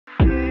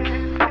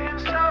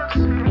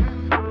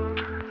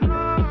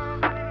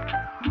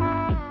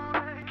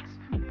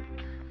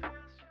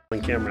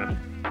on camera.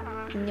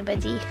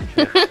 Anybody?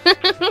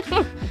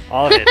 Yeah.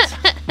 All of it.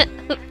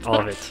 All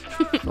of it.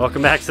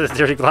 Welcome back to the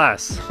Dirty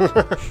Glass.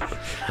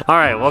 All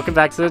right, welcome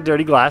back to the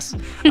Dirty Glass.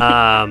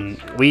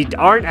 We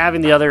aren't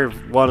having the other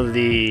one of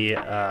the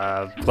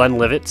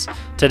Glenlivets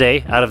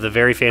today out of the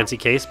very fancy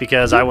case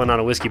because I went on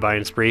a whiskey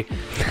buying spree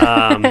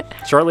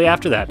shortly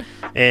after that.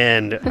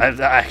 And I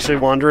actually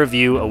wanted to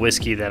review a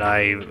whiskey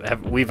that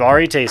we've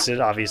already tasted,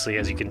 obviously,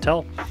 as you can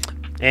tell.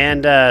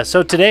 And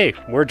so today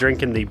we're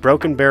drinking the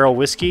Broken Barrel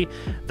whiskey,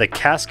 the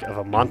Cask of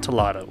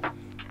Amontillado.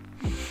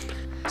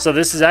 So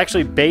this is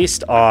actually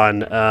based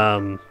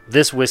on,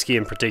 this whiskey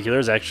in particular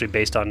is actually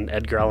based on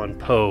Edgar Allan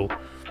Poe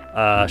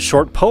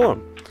short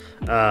poem.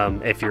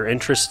 If you're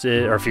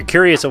interested, or if you're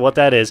curious of what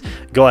that is,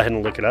 go ahead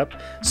and look it up.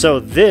 So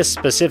this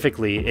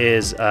specifically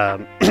is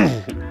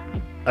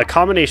a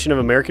combination of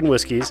American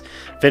whiskeys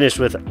finished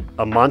with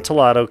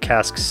Amontillado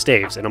cask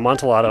staves. And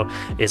Amontillado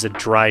is a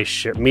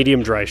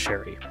medium dry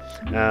sherry.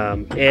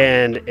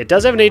 And it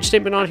does have an age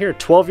statement on here,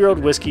 12-year-old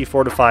whiskey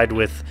fortified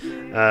with,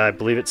 I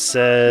believe it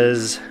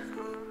says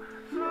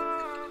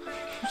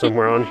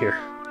somewhere on here,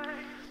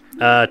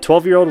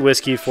 12-year-old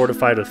whiskey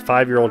fortified with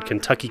 5-year-old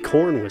Kentucky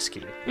corn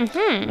whiskey.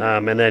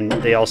 Mm-hmm. And then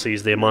they also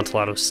use the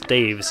Amontillado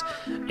staves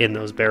in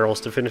those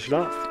barrels to finish it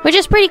off. Which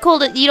is pretty cool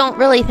that you don't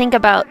really think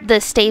about the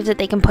staves that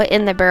they can put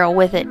in the barrel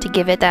with it to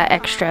give it that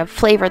extra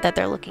flavor that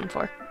they're looking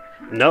for.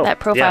 No. That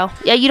profile.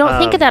 Yeah, you don't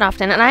think of that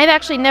often. And I've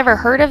actually never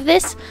heard of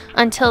this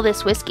until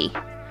this whiskey.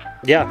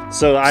 Yeah,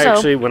 so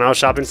actually, when I was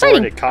shopping for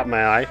it caught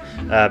my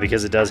eye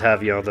because it does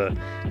have, you know,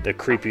 the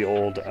creepy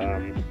old,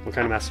 what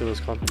kind of mask are those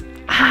called?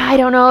 I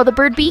don't know, the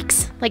bird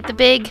beaks, like the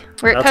big,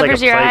 where it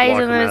covers your eyes.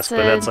 And then mask,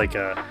 but that's like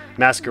a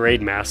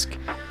masquerade mask.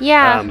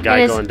 Yeah,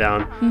 guy going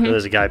down, and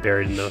there's a guy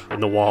buried in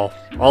the wall.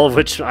 All of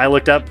which I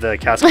looked up, the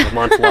Cask of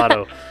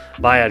Amontillado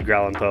by Edgar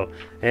Allan Poe.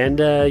 And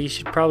you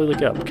should probably look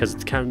it up because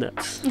it's kind of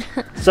nuts.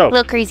 So, a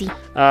little crazy.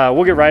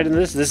 We'll get right into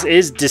this. This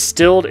is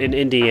distilled in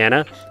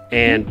Indiana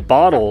and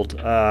bottled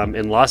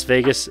in Las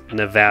Vegas,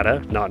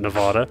 Nevada, not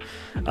Nevada.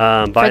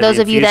 By For those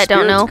of you that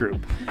don't know.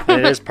 Group.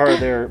 And it is part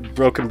of their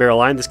Broken Barrel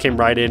line. This came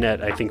right in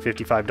at, I think,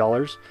 $55.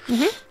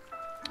 Mm-hmm. So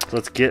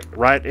let's get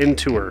right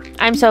into her.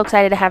 I'm so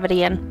excited to have it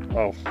again.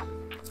 Oh.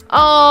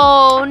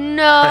 Oh,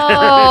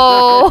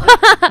 no.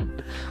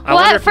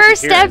 What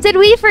first step did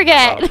we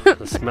forget? Oh,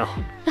 the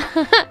smell.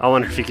 I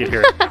wonder if you could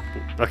hear it.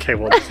 Okay,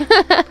 well,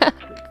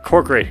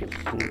 cork rating,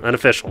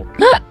 unofficial.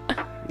 That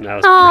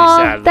was pretty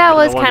sad. That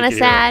was kind of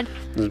sad.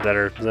 It was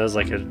better. That was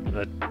like a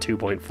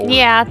 2.4.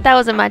 Yeah, that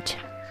wasn't much.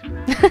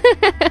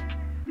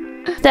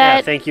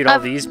 Thank you to all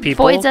these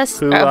people avoids us.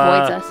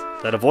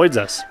 That avoids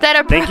us.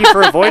 Thank you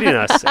for avoiding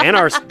us and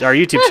our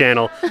YouTube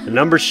channel. The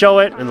numbers show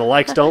it, and the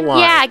likes don't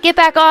lie. Yeah, get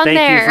back on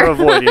there. Thank you for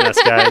avoiding us,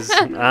 guys.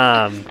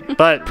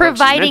 But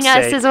providing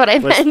us is what I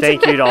meant.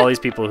 Thank you to all these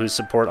people who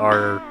support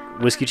our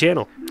whiskey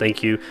channel.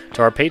 Thank you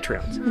to our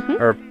Patreons,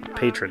 or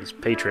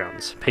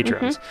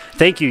Patreons.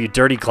 Thank you, you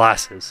dirty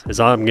glasses, is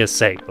all I'm gonna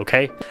say.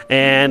 Okay,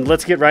 and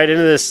let's get right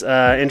into this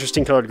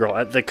interesting colored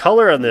girl. The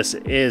color on this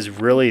is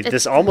really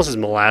this almost is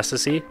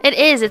molassesy. It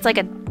is. It's like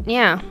a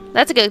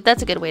That's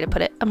a good way to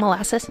put it. A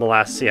molasses.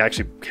 Molassesy. I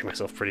actually gave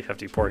myself a pretty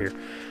hefty pour here.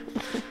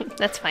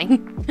 That's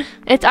fine.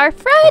 It's our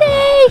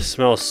Friday. It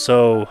smells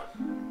so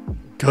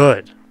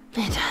good.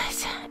 It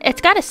does. It's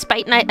got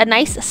a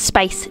nice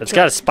spice. It's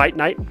got a spite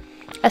night.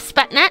 A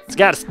spat gnat? It's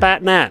got a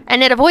spat gnat.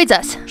 And it avoids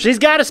us. She's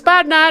got a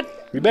spat gnat.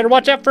 You better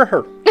watch out for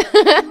her.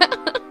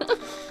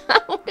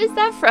 What is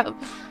that from?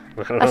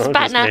 A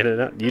spat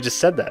gnat. You just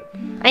said that.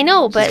 I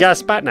know, but... She's got a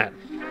spat gnat.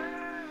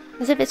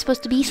 As if it's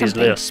supposed to be something. She's a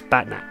little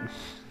spat gnat.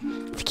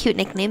 It's a cute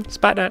nickname.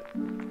 Spat gnat.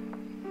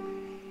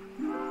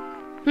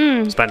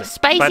 Spat gnat.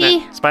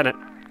 Spicy. Spat gnat.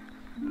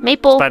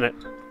 Maple. Spat gnat.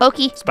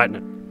 Oaky. Spat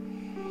gnat.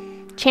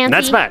 Chancy. And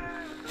that's spat.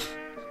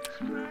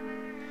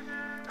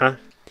 Huh?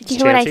 Did you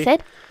hear what I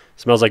said?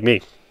 Smells like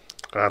me.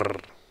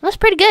 That's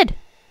pretty good.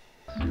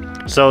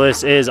 So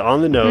this is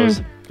on the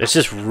nose. It's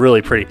just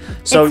really pretty.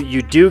 So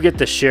you do get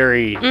the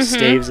sherry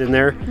staves in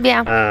there.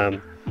 Yeah.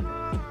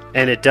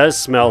 And it does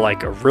smell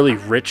like a really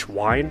rich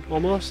wine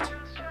almost.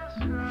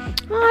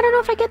 Well, I don't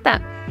know if I get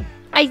that.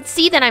 I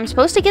see that I'm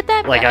supposed to get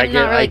that, like but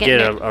I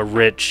get a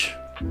rich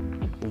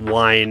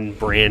wine,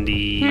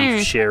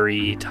 brandy,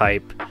 sherry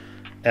type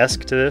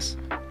esque to this.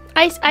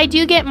 I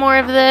do get more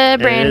of the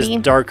brandy. It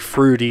is dark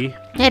fruity.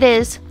 It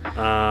is.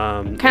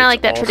 Kind of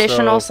like that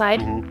traditional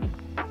side.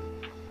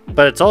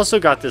 But it's also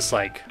got this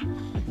like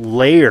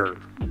layer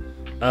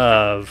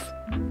of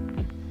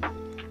a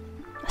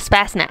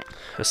spasnat.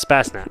 A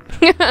spasnat.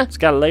 It's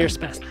got a layer of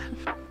spasnat.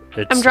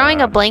 I'm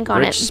drawing a blank on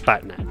rich it.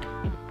 Spatnat.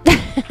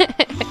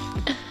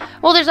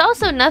 Well, there's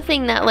also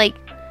nothing that like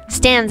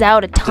stands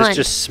out a ton. This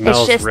just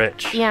smells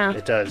rich. Yeah,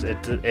 it does.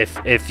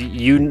 If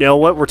you know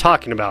what we're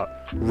talking about,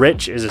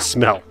 rich is a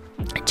smell.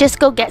 Just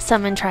go get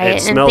some and try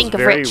it and think of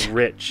rich. It smells very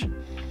rich.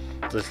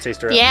 Let's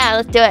taste it. Yeah,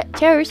 let's do it.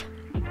 Cheers.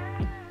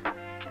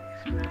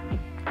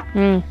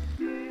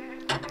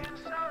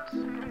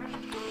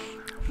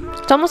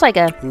 It's almost like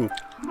a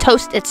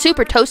toast. It's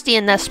super toasty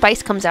and the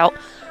spice comes out.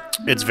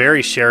 It's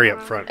very sherry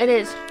up front. It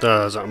is.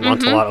 The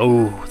Amontillado.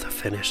 Oh, the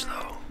finish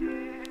though.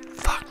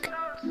 Fuck.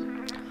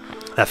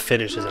 That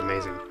finish is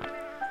amazing.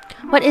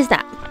 What is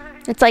that?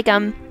 It's like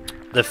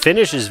The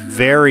finish is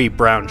very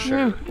brown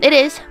sugar. It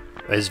is.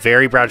 It's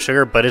very brown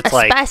sugar, but it's A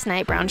like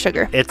Spasnite brown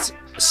sugar. it's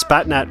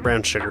spatnat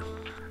brown sugar,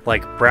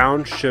 like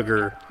brown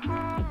sugar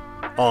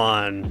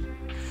on,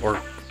 or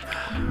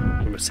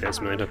I'm gonna say this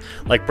a million times,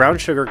 like brown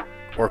sugar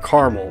or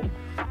caramel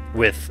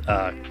with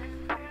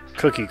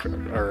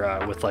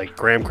with like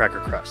graham cracker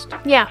crust.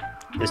 Yeah.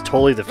 It's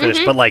totally the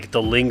finish, but like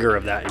the linger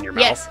of that in your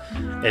mouth, Yes.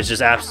 it's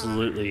just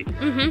absolutely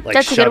like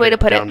That's a good way to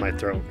put it. down my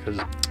throat. Cause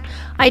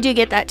I do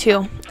get that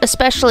too,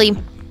 especially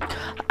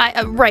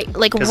right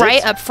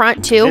up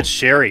front too. it's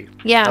sherry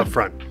Yeah. up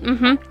front,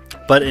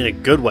 but in a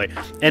good way,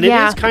 and it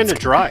is kind of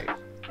dry.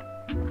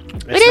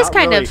 It is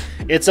kind of.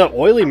 It's an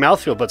oily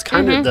mouthfeel, but it's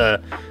kind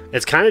of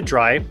it's kind of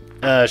dry.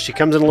 She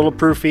comes in a little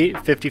proofy,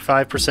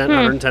 55%,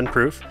 110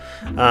 proof.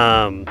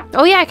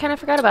 Oh yeah, I kind of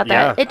forgot about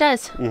that. Yeah. It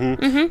does.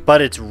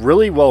 But it's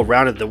really well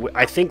rounded.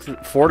 I think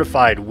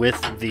fortified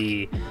with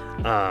the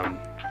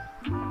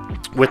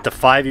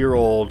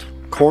 5-year-old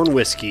corn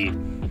whiskey,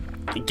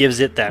 it gives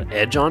it that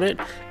edge on it,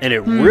 and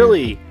it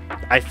really.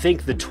 I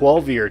think the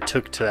 12-year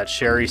took to that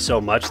sherry so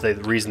much. The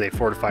reason they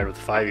fortified with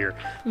the 5-year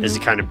is to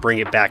kind of bring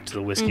it back to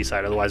the whiskey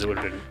side. Otherwise, it would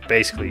have been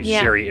basically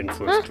sherry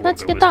influenced.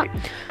 That's a good thought.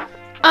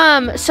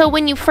 So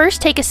when you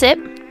first take a sip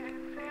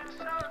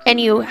and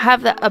you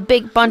have a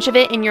big bunch of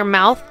it in your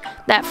mouth,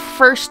 that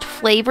first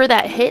flavor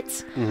that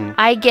hits,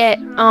 I get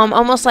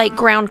almost like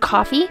ground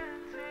coffee,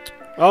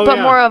 but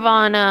more of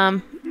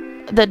on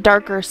the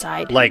darker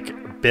side.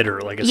 Like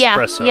bitter, like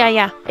espresso.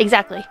 Yeah,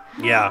 exactly.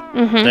 Yeah,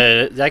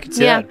 I can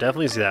see that.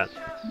 Definitely see that.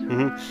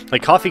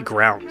 Like coffee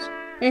grounds,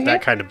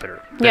 that kind of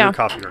bitter. Bitter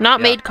coffee grounds.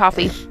 Not made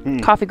coffee.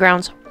 Coffee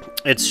grounds.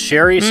 It's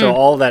sherry, so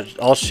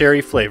all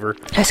sherry flavor.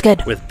 That's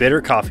good. With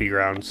bitter coffee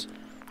grounds.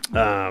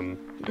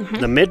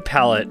 The mid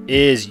palate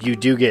is you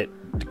do get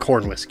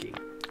corn whiskey.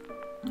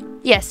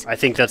 Yes. I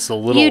think that's the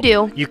little. You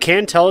do. You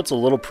can tell it's a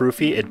little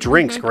proofy. It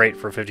drinks great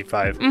for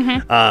 55.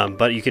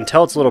 But you can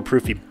tell it's a little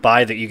proofy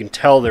you can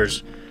tell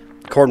there's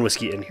corn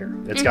whiskey in here.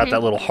 It's got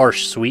that little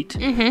harsh sweet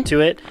to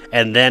it,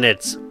 and then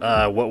it's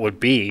what would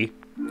be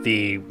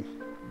the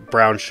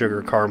brown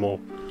sugar caramel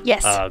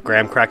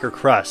graham cracker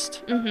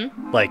crust.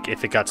 Like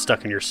if it got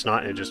stuck in your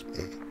snot and it just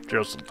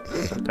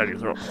down your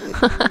throat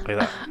like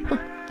that.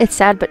 It's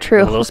sad but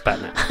true. A little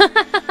spatnat.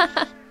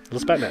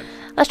 Little spatnat.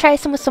 Let's try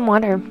some with some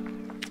water.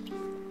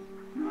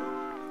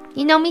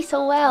 You know me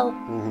so well.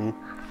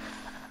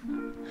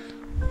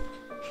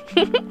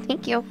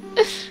 Thank you.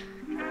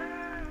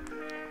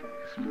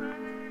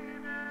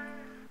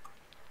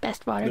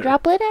 Best water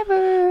droplet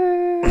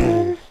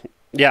ever.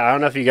 Yeah, I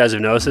don't know if you guys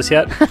have noticed this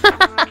yet.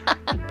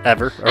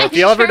 Ever. Or if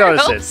you ever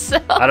noticed it. So.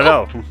 I don't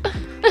know.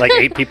 Like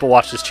 8 people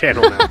watch this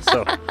channel now.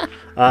 So,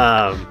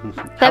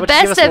 the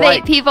best of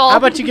 8 people. How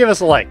about you give us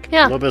a like?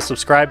 Yeah. A little bit of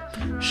subscribe.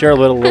 Share a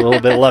little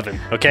bit of loving.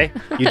 Okay?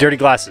 You dirty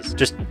glasses.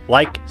 Just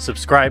like,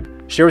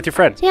 subscribe, share with your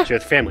friends. Yeah. Share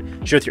with your family.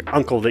 Share with your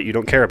uncle that you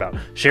don't care about.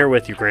 Share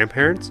with your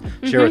grandparents.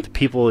 Share with the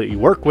people that you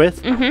work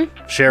with.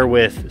 Share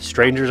with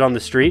strangers on the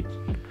street.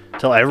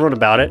 Tell everyone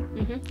about it.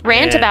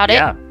 Rant about it.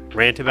 Yeah.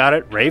 Rant about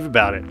it. Rave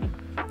about it.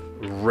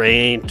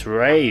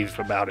 Rave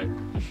about it.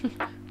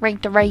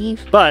 Rank to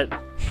rave. But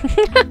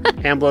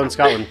hand-blown in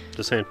Scotland,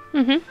 just saying.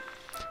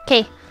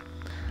 Okay.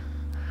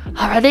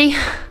 Already?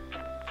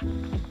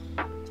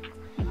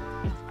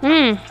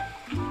 I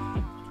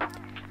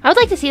would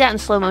like to see that in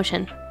slow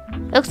motion.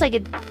 It looks like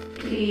it.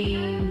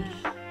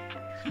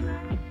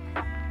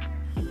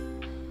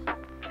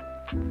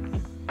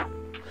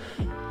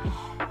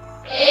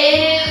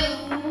 It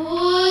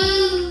would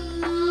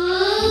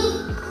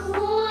look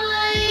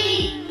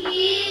like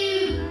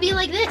you'd be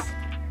like this.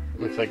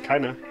 Looks like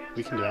kinda.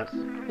 We can do that.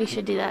 We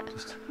should do that.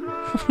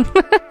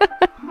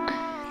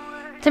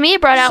 To me,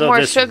 it brought out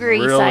more sugary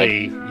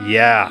side.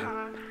 Yeah.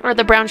 Or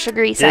the brown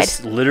sugary side.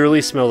 This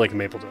literally smells like a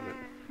maple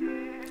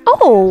donut.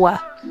 Oh,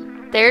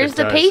 there's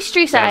the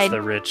pastry side. That's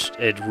the rich.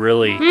 It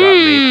really got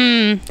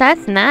me.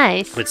 That's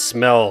nice. It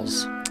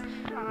smells.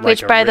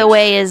 Which, by the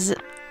way, is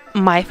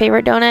my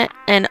favorite donut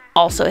and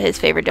also his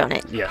favorite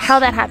donut. Yes. How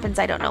that happens,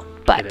 I don't know.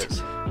 But it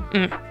is.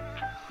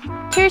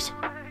 Cheers.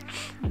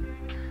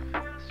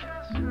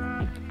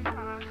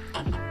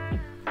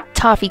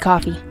 Toffee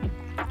coffee.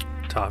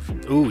 Toffee.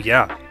 Ooh,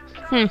 yeah.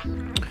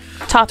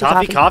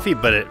 Toffee coffee,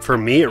 but for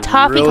me, it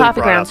Toffee really coffee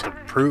brought grounds. out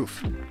the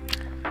proof.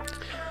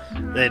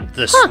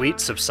 The sweet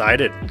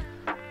subsided.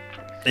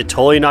 It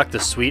totally knocked the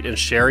sweet and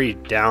sherry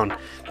down.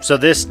 So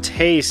this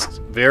tastes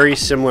very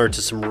similar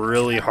to some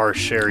really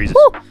harsh sherries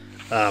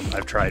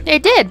I've tried.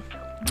 It did.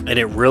 And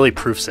it really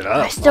proofs it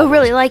up. I still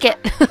really like it.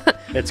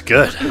 It's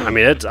good. I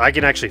mean, I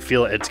can actually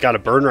feel it. It's got a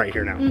burn right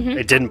here now.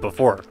 It didn't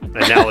before, and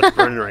now it's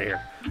burning right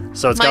here.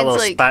 So it's got a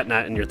little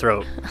spatnat in your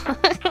throat.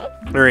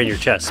 Or in your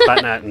chest.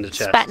 Spatnat in the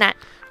chest. Spatnat.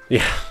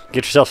 Yeah.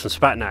 Get yourself some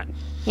spatnat.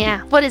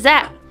 Yeah. What is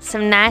that?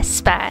 Some nice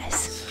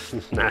spice.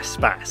 Nice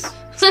spice.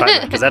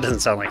 Spatnat, because that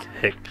doesn't sound like a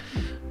hick.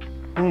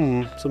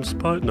 Some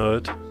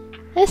spatnat.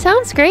 It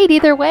sounds great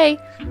either way.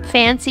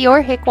 Fancy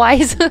or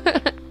hick-wise.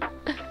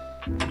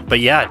 But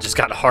yeah, it just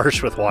got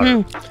harsh with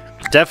water.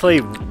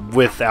 Definitely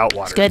without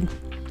water. It's good.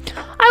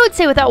 I would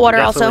say without water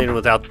Definitely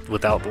also.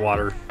 without the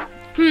water.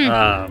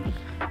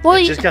 Well,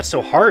 It just got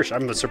so harsh.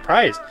 I'm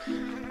surprised.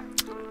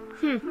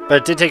 But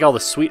it did take all the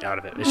sweet out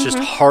of it. It's just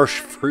harsh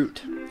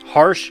fruit.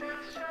 Harsh,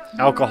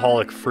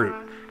 alcoholic fruit.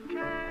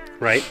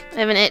 Right? I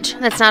have an itch.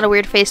 That's not a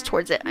weird face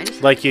towards it. I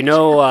just... Like,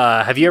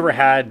 have you ever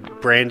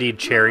had brandied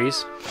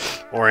cherries?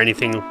 Or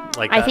anything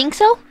like that? I think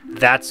so.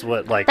 That's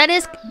what, like... That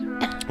is...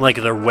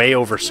 Like, they're way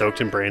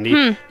over-soaked in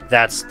brandy.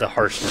 That's the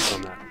harshness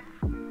on that.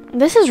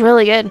 This is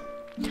really good.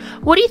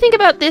 What do you think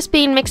about this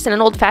being mixed in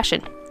an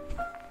old-fashioned?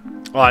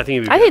 Oh, I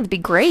think it'd be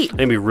great. I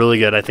think it'd be really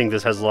good. I think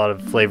this has a lot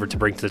of flavor to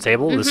bring to the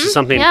table. This is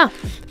something, Yeah.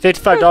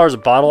 $55 a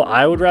bottle,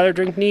 I would rather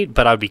drink neat,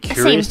 but I'd be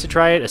curious to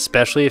try it,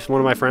 especially if one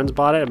of my friends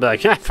bought it. I'd be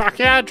like, yeah, fuck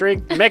yeah,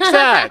 mix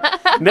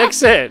that.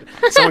 Mix it.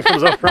 Someone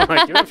comes over, I'm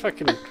like, you're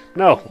fucking,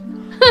 no.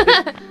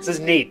 This is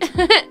neat.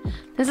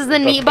 This is the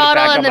Put neat it bottle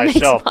back and on the my mix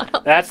shelf.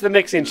 bottle. That's the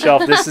mixing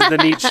shelf. This is the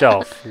neat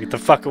shelf. Get the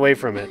fuck away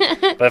from it.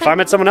 But if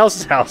I'm at someone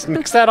else's house,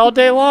 mix that all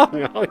day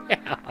long. Oh,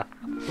 yeah.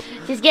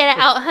 Just get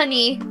it out,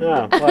 honey.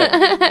 Oh,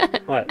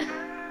 what? What?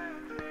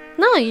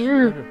 No,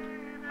 you're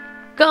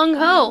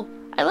gung-ho.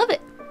 I love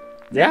it.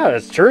 Yeah,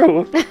 that's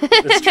true.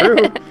 It's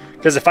true.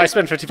 Because if I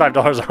spend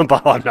 $55 on a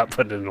bottle, I'm not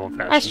putting it in an old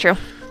fashioned. That's true.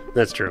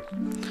 That's true.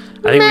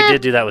 I think we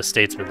did do that with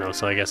Statesman, though,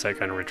 so I guess that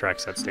kind of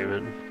retracts that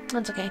statement.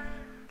 That's okay.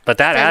 But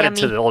that So added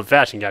to yummy. the old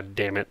fashioned, god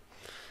damn it.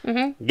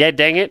 Yeah,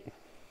 dang it.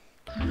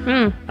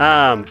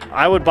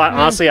 I would buy,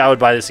 honestly, I would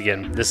buy this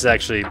again. This is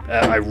actually,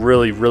 I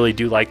really, really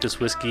do like this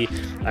whiskey.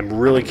 I'm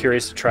really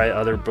curious to try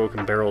other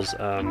Broken Barrel's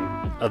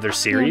other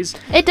series.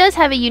 It does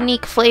have a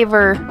unique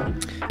flavor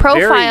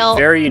profile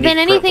very unique than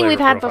anything flavor we've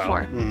had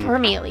profile. before. For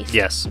me, at least.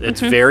 Yes, it's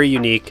very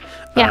unique.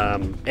 Yeah.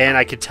 And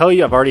I could tell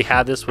you I've already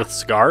had this with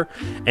cigar,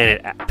 and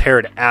it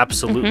paired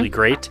absolutely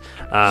great.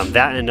 That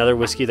and another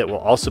whiskey that will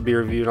also be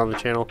reviewed on the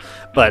channel.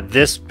 But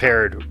this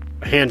paired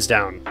hands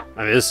down.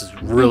 I mean, this is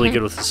really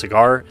good with a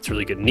cigar. It's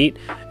really good neat.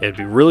 It'd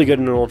be really good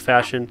in an old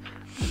fashioned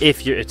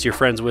if it's your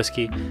friend's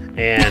whiskey,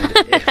 and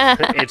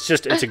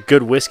it's a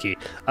good whiskey.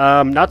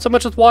 Not so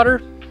much with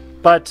water,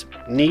 but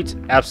neat,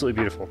 absolutely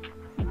beautiful.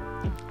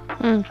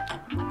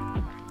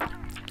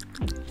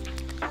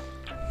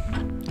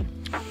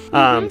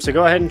 So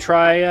go ahead and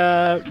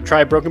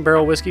try Broken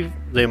Barrel whiskey,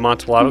 the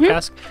Amontillado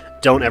cask.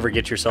 Don't ever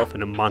get yourself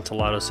in a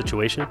Amontillado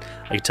situation.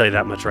 I can tell you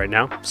that much right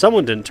now.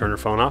 Someone didn't turn her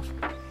phone off.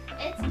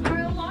 It's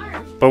her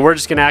alarm. But we're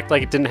just gonna act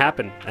like it didn't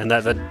happen, and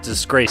that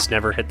disgrace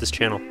never hit this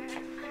channel.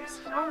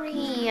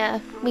 Sorry.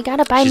 We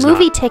gotta buy She's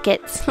movie not.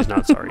 tickets. She's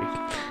not sorry.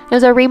 It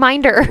was a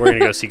reminder. We're gonna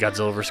go see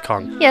Godzilla vs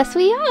Kong, Yes,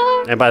 we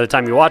are. and by the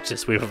time you watch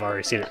this, we have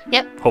already seen it.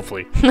 Yep.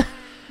 Hopefully.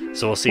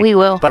 So we'll see. We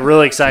will. But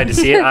really excited to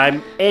see it.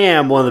 I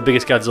am one of the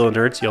biggest Godzilla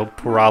nerds you'll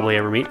probably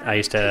ever meet. I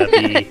used to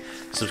be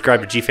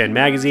subscribed to G-Fan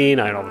magazine.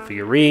 I had all the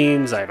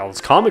figurines. I had all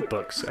those comic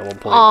books at one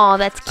point. Oh,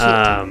 that's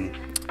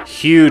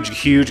cute.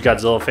 Huge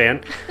Godzilla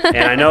fan. And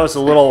I know it's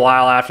a little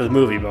while after the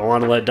movie, but I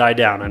want to let it die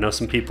down. I know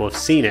some people have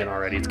seen it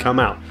already. It's come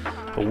out.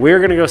 But we're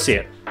going to go see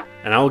it.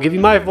 And I will give you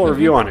my full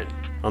review on it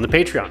on the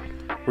Patreon,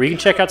 where you can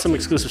check out some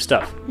exclusive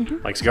stuff,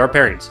 like cigar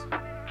pairings,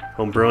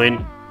 home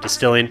brewing,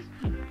 distilling,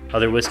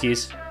 other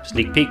whiskeys,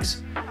 sneak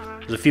peeks.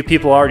 There's a few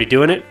people already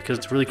doing it because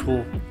it's a really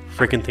cool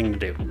freaking thing to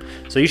do.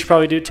 So you should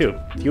probably do it too.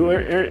 If you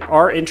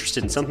are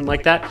interested in something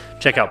like that,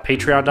 check out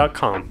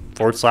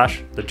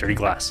patreon.com/The Dirty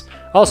Glass.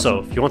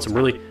 Also, if you want some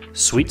really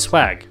sweet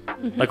swag,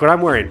 like what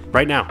I'm wearing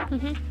right now.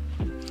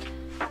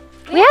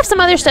 We have some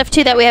other stuff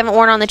too that we haven't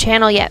worn on the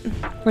channel yet,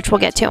 which we'll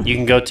get to. You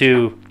can go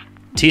to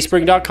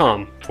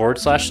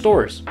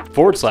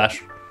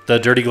teespring.com/stores/The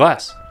Dirty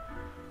Glass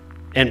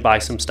and buy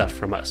some stuff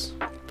from us.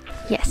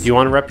 Yes. If you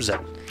want to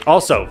represent.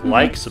 Also,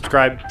 like,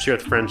 subscribe, share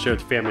with friends, share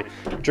with family,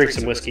 drink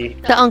some whiskey.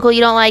 The uncle you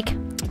don't like.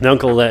 The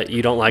uncle that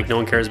you don't like, no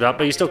one cares about,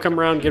 but you still come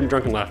around, get him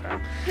drunk and laugh at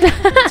him.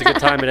 It's a good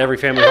time at every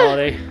family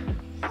holiday.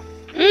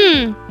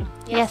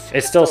 Yes.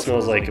 It still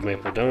smells like a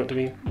maple donut to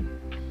me. It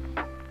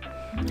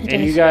And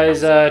is. you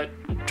guys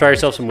try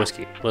yourself some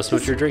whiskey. Let us know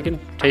what you're drinking.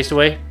 Taste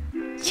away.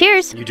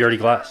 Cheers. You dirty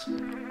glass.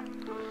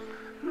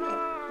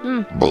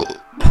 Oh.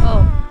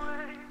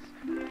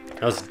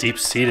 That was a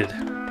deep-seated,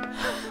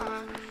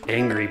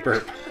 angry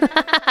burp.